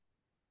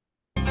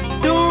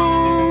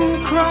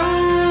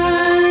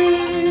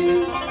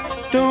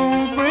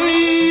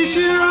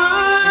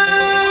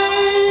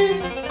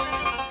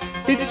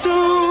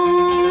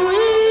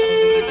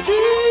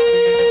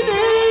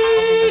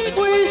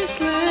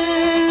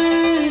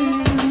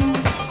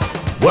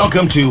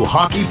Welcome to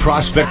Hockey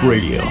Prospect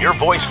Radio, your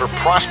voice for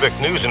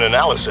prospect news and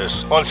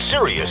analysis on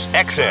Sirius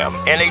XM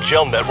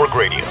NHL Network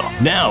Radio.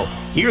 Now,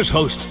 here's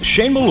hosts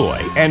Shane Malloy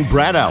and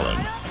Brad Allen.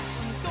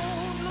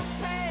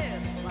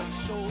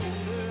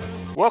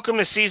 Welcome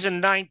to Season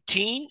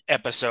 19,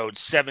 Episode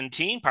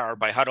 17, powered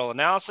by Huddle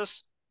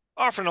Analysis,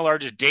 offering the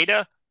largest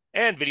data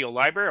and video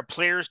library of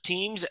players,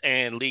 teams,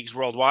 and leagues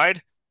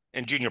worldwide,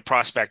 and Junior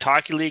Prospect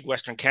Hockey League,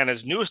 Western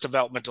Canada's newest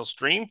developmental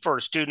stream for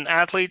student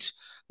athletes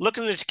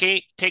looking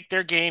to take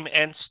their game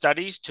and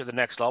studies to the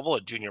next level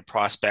at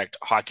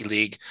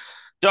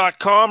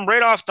juniorprospecthockeyleague.com.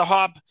 Right off the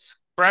hop,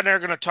 Brad and I are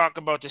going to talk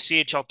about the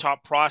CHL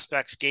Top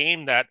Prospects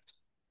game that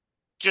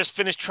just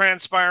finished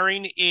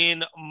transpiring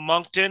in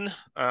Moncton.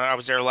 I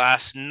was there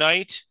last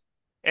night.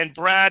 And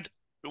Brad,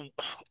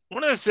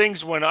 one of the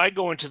things when I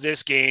go into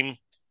this game,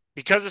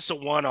 because it's a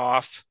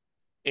one-off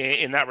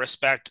in that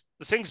respect,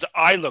 the things that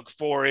I look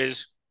for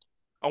is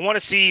I want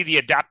to see the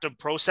adaptive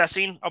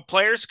processing of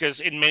players, because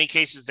in many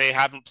cases they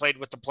haven't played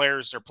with the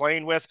players they're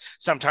playing with.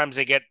 Sometimes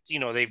they get,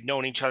 they've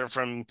known each other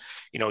from,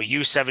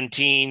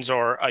 U17s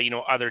or,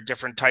 other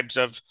different types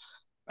of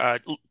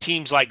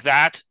teams like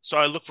that. So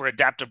I look for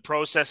adaptive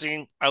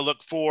processing. I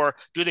look for,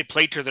 do they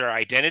play to their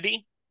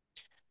identity?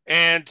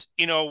 And,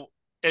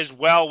 as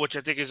well, which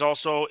I think is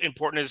also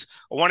important, is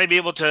I want to be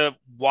able to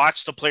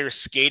watch the players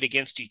skate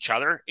against each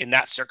other in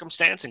that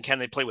circumstance, and can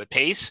they play with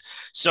pace?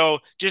 So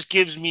just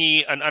gives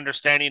me an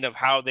understanding of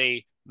how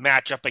they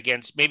match up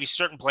against maybe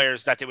certain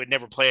players that they would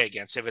never play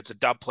against if it's a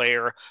dub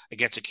player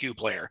against a Q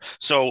player.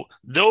 So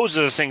those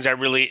are the things I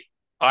really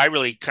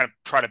kind of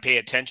try to pay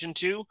attention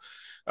to.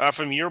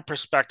 From your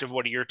perspective,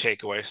 what are your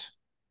takeaways?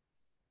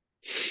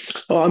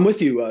 Oh, I'm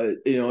with you.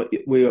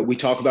 We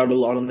talk about it a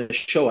lot on this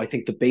show. I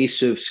think the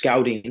base of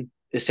scouting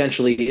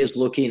essentially is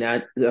looking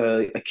at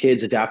a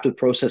kid's adaptive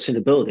processing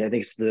ability. I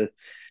think it's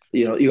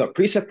you got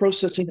preset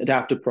processing,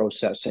 adaptive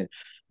processing.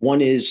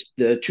 One is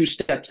the two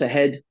steps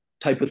ahead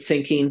type of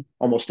thinking,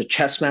 almost a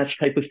chess match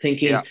type of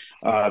thinking. Yeah.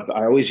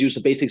 I always use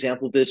the base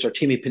example of this,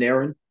 Artemi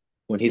Panarin,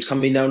 when he's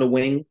coming down a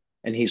wing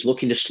and he's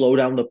looking to slow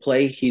down the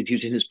play, he's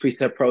using his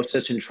preset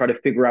processing to try to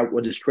figure out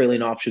what his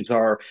trailing options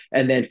are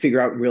and then figure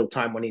out in real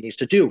time what he needs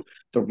to do.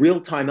 The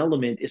real time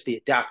element is the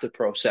adaptive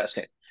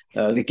processing.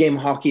 The game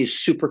of hockey is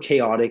super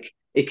chaotic.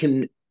 It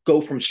can go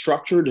from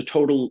structure to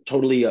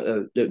totally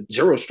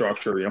zero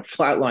structure,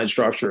 flatline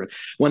structure.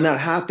 When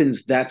that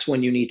happens, that's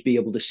when you need to be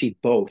able to see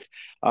both.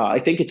 I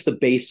think it's the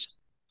base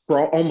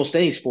for almost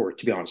any sport,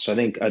 to be honest. I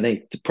think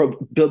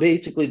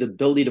basically the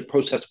ability to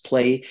process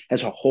play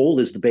as a whole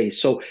is the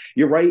base. So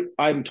you're right.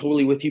 I'm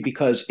totally with you,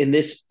 because in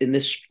this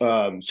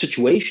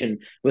situation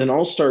with an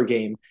all-star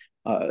game,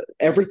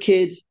 every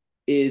kid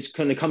is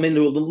going to come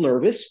into a little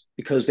nervous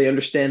because they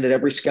understand that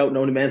every scout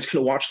known to man is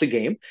going to watch the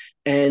game,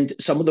 and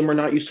some of them are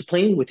not used to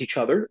playing with each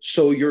other.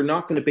 So you're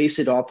not going to base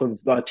it off of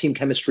team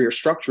chemistry or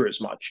structure as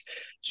much.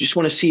 So you just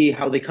want to see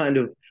how they kind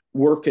of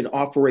work and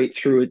operate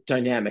through it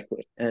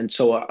dynamically. And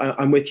so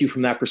I'm with you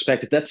from that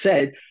perspective. That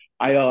said,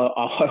 I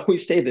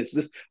always say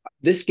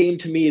this game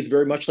to me is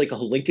very much like a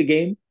Holinka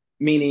game,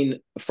 meaning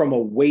from a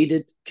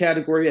weighted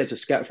category as a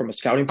scout, from a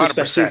scouting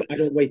perspective, 100%.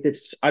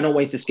 I don't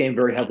weight this game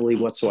very heavily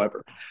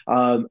whatsoever.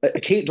 Don't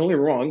get me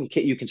wrong,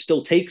 you can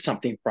still take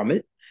something from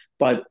it,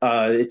 but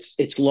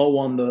it's low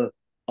on the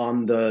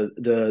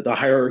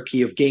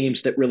hierarchy of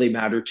games that really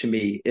matter to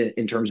me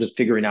in terms of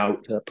figuring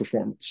out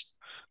performance.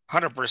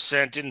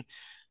 100%. And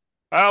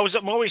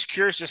I'm always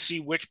curious to see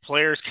which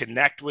players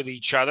connect with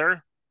each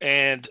other.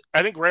 And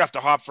I think right off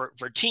the hop for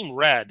Team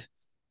Red,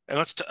 and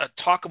let's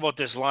talk about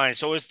this line.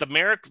 So it's the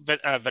Merrick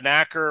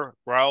Vanacker,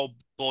 Raul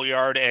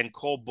Bouillard, and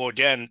Cole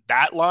Baudin,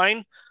 that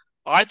line.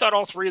 I thought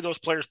all three of those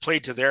players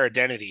played to their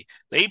identity.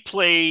 They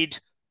played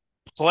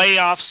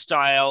playoff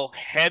style,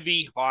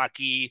 heavy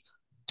hockey,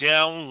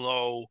 down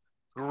low,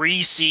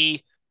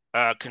 greasy,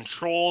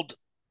 controlled,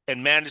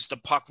 and managed the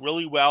puck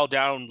really well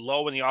down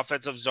low in the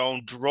offensive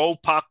zone,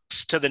 drove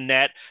pucks to the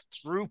net,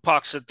 threw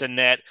pucks at the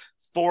net,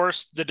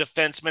 forced the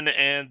defensemen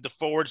and the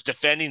forwards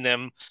defending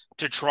them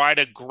to try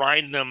to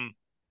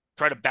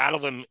battle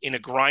them in a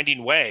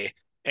grinding way.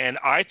 And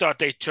I thought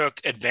they took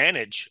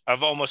advantage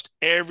of almost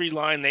every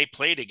line they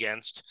played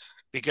against,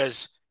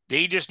 because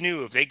they just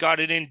knew if they got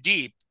it in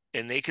deep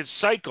and they could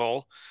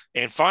cycle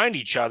and find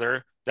each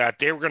other, that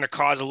they were going to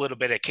cause a little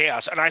bit of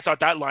chaos. And I thought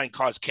that line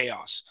caused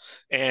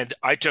chaos. And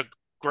I took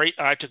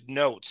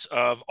notes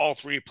of all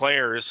three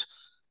players.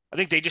 I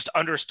think they just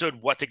understood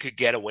what they could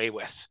get away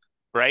with,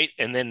 right?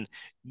 And then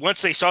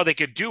once they saw they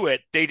could do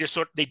it, they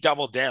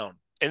doubled down,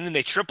 and then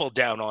they tripled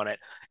down on it,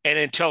 and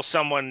until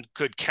someone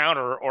could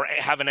counter or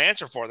have an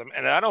answer for them.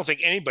 And I don't think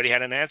anybody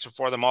had an answer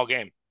for them all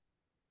game.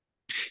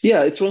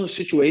 Yeah, it's one of those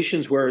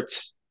situations where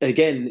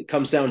it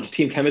comes down to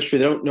team chemistry.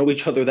 They don't know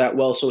each other that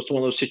well, so it's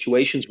one of those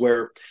situations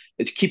where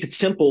keep it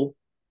simple.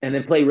 and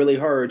then play really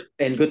hard,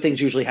 and good things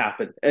usually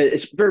happen.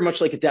 It's very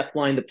much like a depth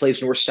line that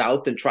plays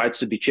north-south and tries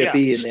to be Yeah,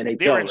 chippy in the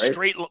they were NHL, in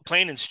right?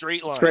 playing in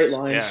straight lines.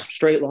 Yeah,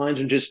 Straight lines,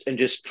 and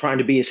just trying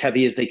to be as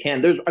heavy as they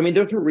can. There's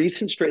a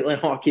reason straight line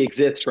hockey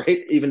exists, right?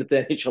 Even at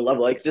the NHL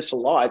level, it exists a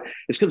lot.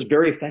 It's because it's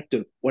very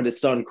effective when it's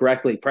done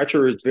correctly.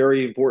 Pressure is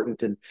very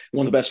important, and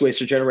one of the best ways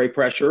to generate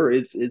pressure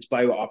is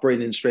by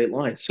operating in straight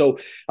lines. So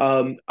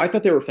I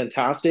thought they were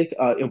fantastic.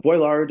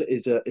 Boilard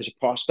is a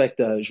prospect.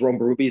 Jerome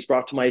Berube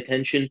brought to my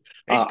attention.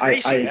 he's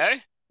greasy, I eh?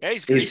 Yeah,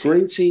 he's He's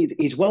greasy. great.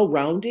 He's well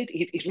rounded.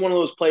 He's one of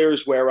those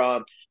players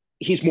where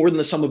he's more than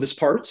the sum of his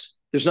parts.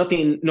 There's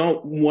nothing,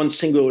 not one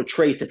singular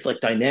trait that's like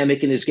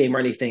dynamic in his game or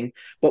anything.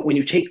 But when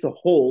you take the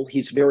whole,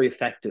 he's very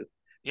effective,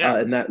 Yeah,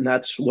 and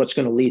that's what's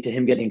going to lead to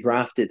him getting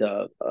drafted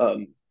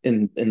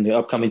in the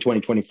upcoming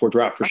 2024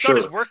 draft for I thought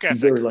his sure. work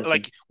Very ethic, likely.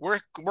 like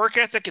work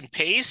ethic and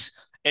pace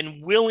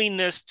and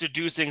willingness to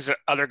do things that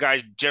other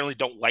guys generally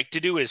don't like to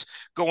do, is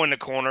go into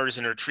corners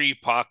and retrieve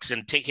pucks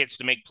and take hits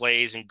to make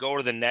plays and go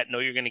to the net, know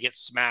you're going to get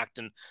smacked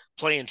and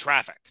play in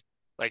traffic.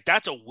 Like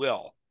that's a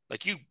will.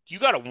 Like you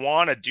got to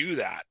want to do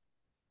that.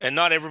 And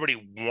not everybody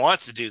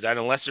wants to do that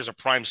unless there's a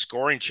prime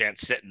scoring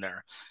chance sitting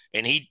there.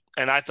 And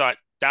I thought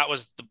that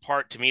was the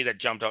part to me that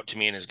jumped out to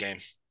me in his game.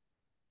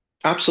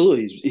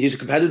 Absolutely. He's a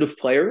competitive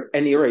player,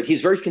 and you're right.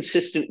 He's very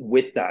consistent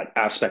with that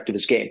aspect of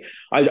his game.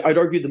 I'd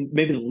argue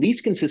maybe the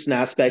least consistent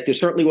aspect, it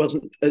certainly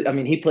wasn't. I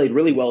mean, he played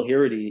really well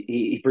here.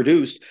 He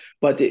produced,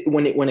 but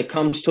when it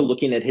comes to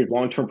looking at his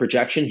long term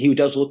projection, he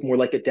does look more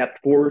like a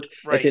depth forward at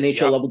the Right.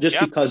 NHL Yep. level, just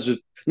Yep. because of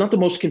not the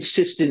most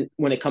consistent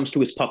when it comes to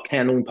his puck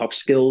handling, puck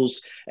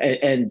skills,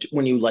 and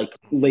when you like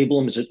label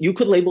him you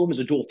could label him as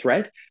a dual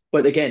threat,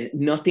 but again,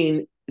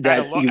 nothing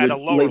that you At a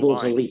would lower label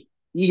as line. elite.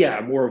 Yeah,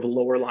 Yeah. more of a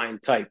lower line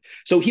type.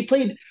 So he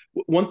played.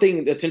 One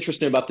thing that's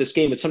interesting about this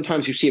game is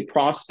sometimes you see a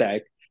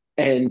prospect,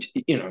 and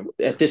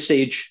at this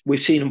stage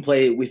we've seen him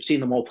play. We've seen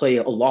them all play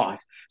a lot.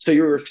 So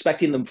you're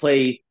expecting them to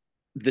play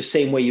the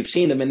same way you've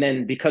seen them, and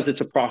then because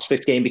it's a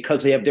prospect game,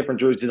 because they have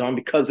different jerseys on,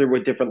 because they're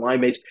with different line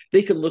mates,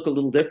 they can look a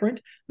little different.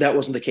 That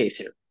wasn't the case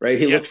here, right?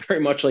 He Yep. looked very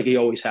much like he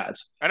always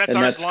has, And I and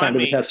thought his that's line kind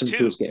of a mate testament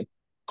to his too, game.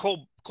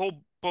 Cole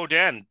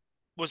Beaudin,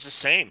 was the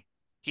same.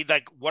 He,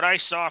 like, what I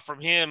saw from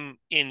him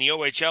in the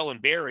OHL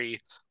and Barrie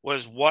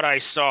was what I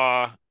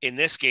saw in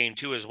this game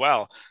too as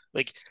well.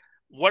 Like,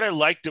 what I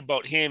liked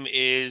about him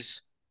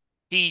is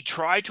he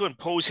tried to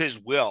impose his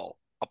will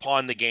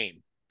upon the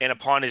game and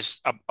upon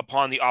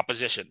the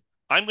opposition.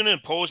 I'm going to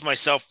impose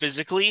myself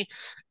physically,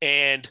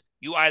 and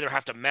you either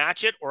have to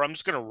match it or I'm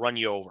just going to run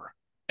you over.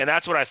 And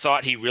that's what I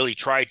thought he really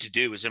tried to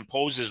do, is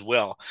impose his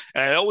will.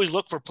 And I always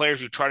look for players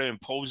who try to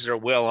impose their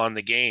will on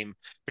the game,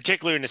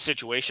 particularly in a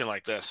situation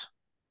like this.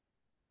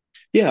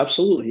 Yeah,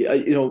 absolutely.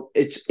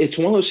 It's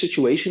one of those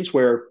situations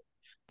where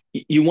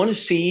you want to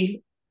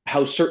see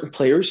how certain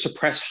players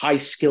suppress high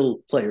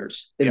skill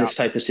players in Yeah. this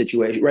type of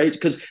situation, right?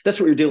 Because that's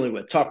what you're dealing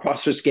with. Top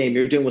prospects game,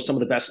 you're dealing with some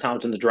of the best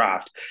talent in the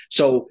draft.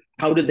 So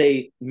how do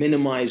they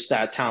minimize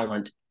that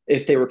talent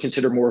if they were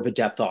considered more of a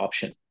depth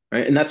option,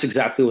 right? And that's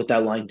exactly what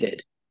that line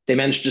did. They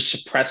managed to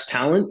suppress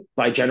talent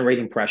by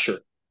generating pressure.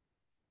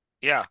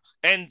 Yeah.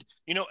 And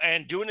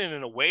doing it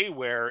in a way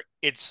where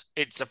it's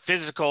a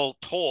physical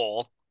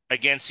toll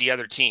against the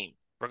other team,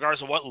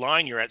 regardless of what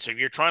line you're at. So if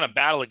you're trying to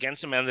battle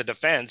against them in the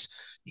defense,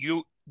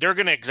 they're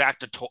going to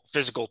exact a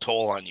physical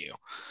toll on you.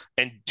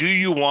 And do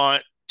you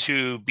want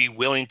to be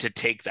willing to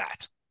take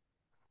that?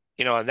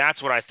 And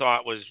that's what I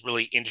thought was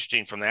really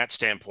interesting from that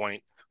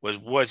standpoint,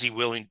 was he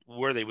willing,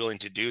 were they willing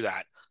to do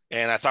that?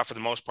 And I thought for the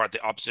most part,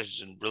 the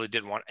opposition really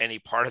didn't want any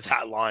part of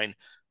that line.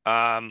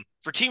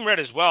 For Team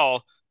Red as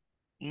well,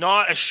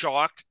 not a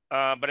shock,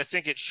 but I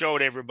think it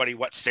showed everybody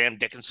what Sam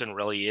Dickinson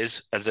really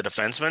is as a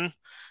defenseman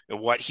and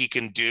what he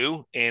can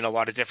do in a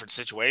lot of different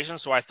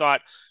situations. So I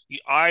thought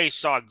I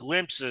saw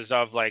glimpses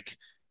of like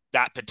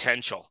that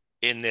potential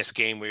in this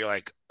game where you're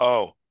like,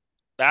 oh,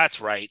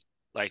 that's right.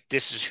 Like,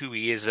 this is who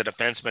he is as a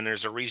defenseman.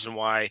 There's a reason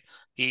why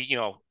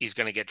he's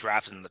going to get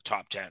drafted in the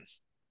top 10.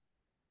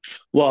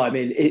 Well, I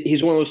mean,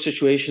 he's one of those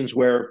situations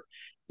where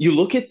you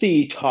look at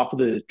the top of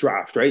the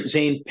draft, right?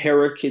 Zane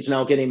Perrick is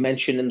now getting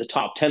mentioned in the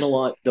top 10 a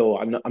lot, though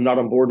I'm not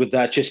on board with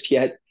that just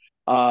yet,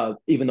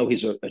 even though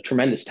he's a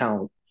tremendous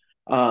talent.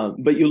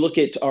 But you look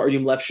at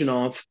Artyom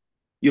Levshinov,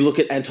 you look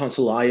at Anton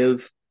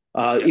Salayev,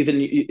 Yep.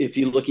 even if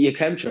you look at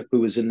Yakemchuk,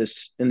 who was in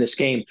this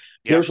game, Yep.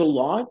 there's a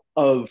lot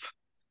of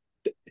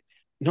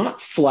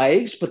not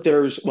flags, but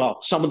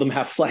some of them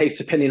have flags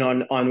depending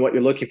on what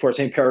you're looking for.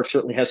 St. Peric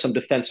certainly has some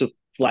defensive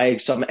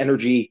flags, some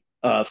energy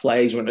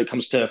flags when it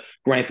comes to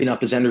ramping up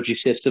his energy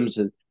systems.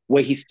 And the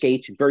way he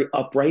skates, he's very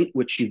upright,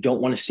 which you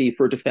don't want to see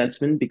for a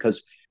defenseman because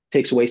it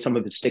takes away some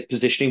of his stick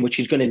positioning, which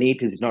he's going to need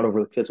because he's not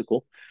overly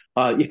physical.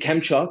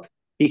 Yakemchuk,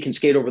 he can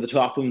skate over the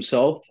top of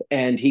himself,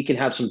 and he can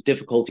have some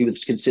difficulty with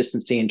his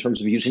consistency in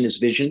terms of using his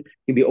vision.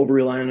 He can be over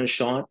reliant on his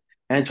shot.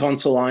 Anton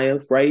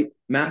Salayev, right?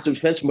 Massive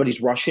defenseman, but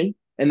he's Russian.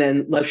 And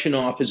then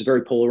Levshinov is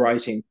very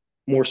polarizing,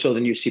 more so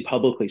than you see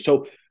publicly.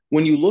 So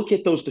when you look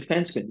at those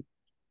defensemen,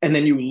 and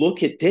then you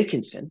look at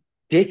Dickinson,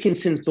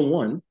 Dickinson's the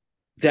one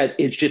that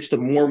it's just the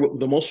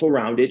most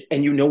well-rounded,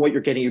 and you know what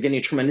you're getting. You're getting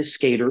a tremendous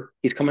skater.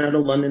 He's coming out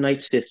of London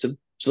Knights system,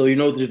 so you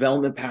know the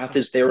development path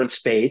is there in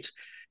spades,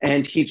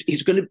 and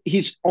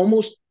he's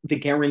almost the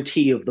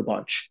guarantee of the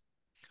bunch,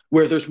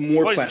 where there's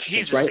more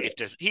questions, right?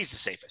 He's the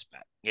safest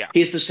bet. Yeah,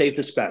 he's the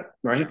safest bet,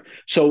 right? Yeah.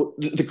 So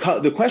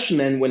the question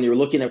then, when you're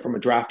looking at it from a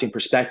drafting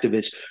perspective,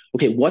 is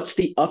okay, what's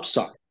the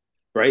upside,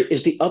 right?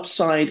 Is the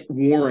upside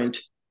warrant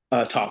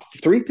top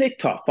 3 pick,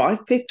 top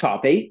 5 pick,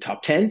 top 8,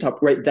 top 10,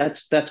 right?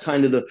 That's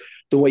kind of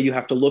the way you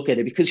have to look at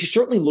it, because he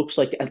certainly looks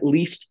like at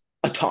least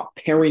a top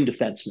pairing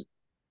defenseman.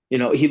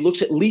 He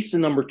looks at least a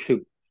number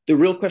 2. The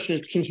real question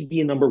is, can he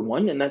be a number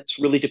 1? And that's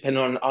really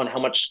dependent on how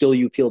much skill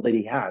you feel that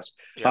he has.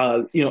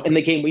 Yeah. In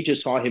the game we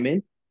just saw him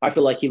in, I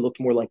feel like he looked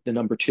more like the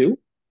number 2.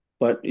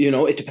 But,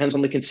 it depends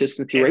on the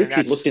consistency rate.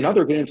 He looked in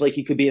other games like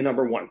he could be a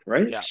number 1,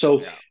 right? Yeah,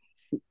 so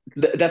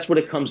that's what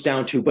it comes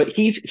down to. But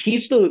he's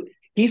the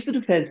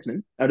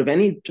defenseman out of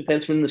any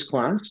defenseman in this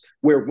class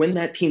where when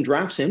that team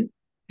drafts him,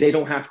 they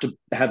don't have to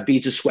have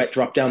beads of sweat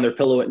drop down their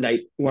pillow at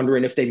night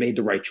wondering if they made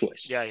the right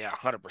choice. Yeah,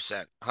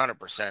 100%.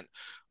 100%.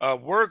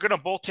 We're going to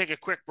both take a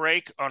quick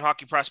break on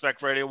Hockey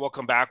Prospect Radio. We'll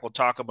come back. We'll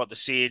talk about the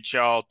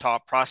CHL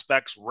top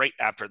prospects right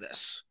after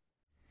this.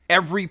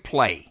 Every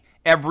play,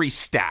 every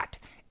stat,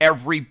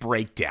 every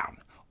breakdown.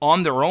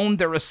 On their own,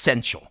 they're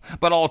essential,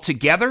 but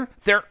altogether,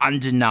 they're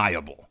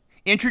undeniable.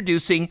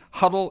 Introducing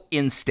Huddle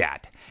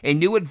Instat, a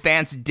new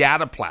advanced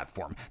data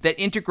platform that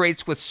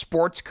integrates with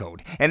Sports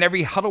Code and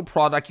every Huddle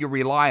product you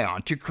rely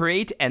on to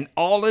create an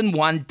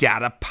all-in-one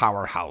data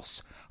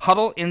powerhouse.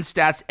 Huddle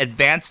Instat's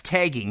advanced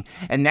tagging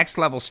and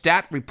next-level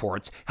stat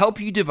reports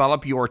help you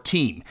develop your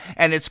team,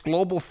 and its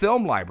global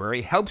film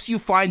library helps you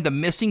find the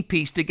missing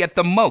piece to get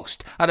the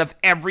most out of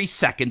every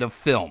second of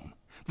film.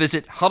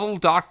 Visit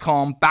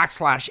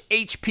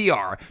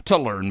huddle.com/HPR to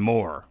learn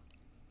more.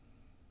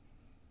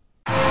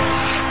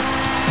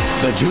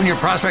 The Junior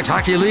Prospect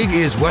Hockey League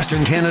is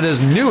Western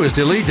Canada's newest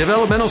elite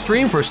developmental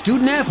stream for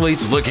student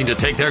athletes looking to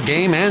take their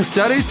game and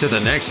studies to the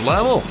next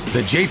level.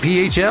 The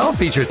JPHL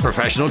features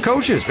professional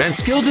coaches and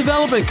skill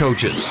development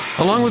coaches,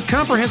 along with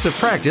comprehensive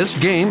practice,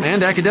 game,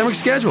 and academic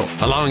schedule,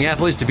 allowing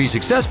athletes to be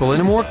successful in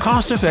a more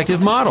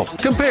cost-effective model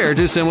compared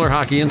to similar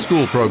hockey and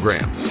school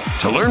programs.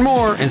 To learn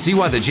more and see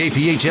why the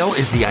JPHL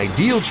is the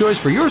ideal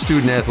choice for your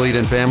student athlete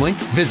and family,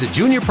 visit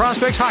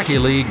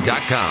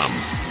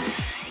juniorprospectshockeyleague.com.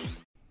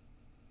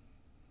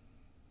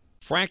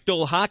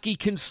 Fractal Hockey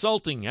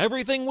Consulting.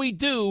 Everything we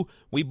do,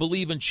 we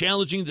believe in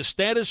challenging the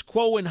status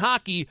quo in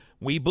hockey.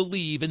 We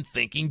believe in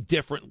thinking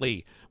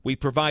differently. We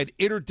provide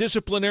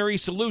interdisciplinary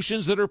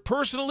solutions that are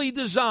personally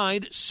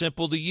designed,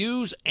 simple to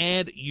use,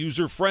 and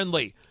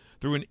user-friendly.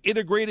 Through an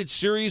integrated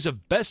series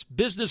of best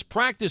business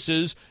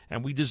practices,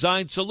 and we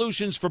design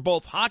solutions for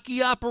both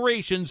hockey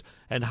operations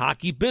and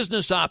hockey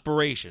business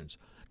operations.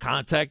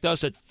 Contact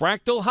us at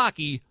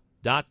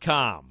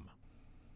fractalhockey.com.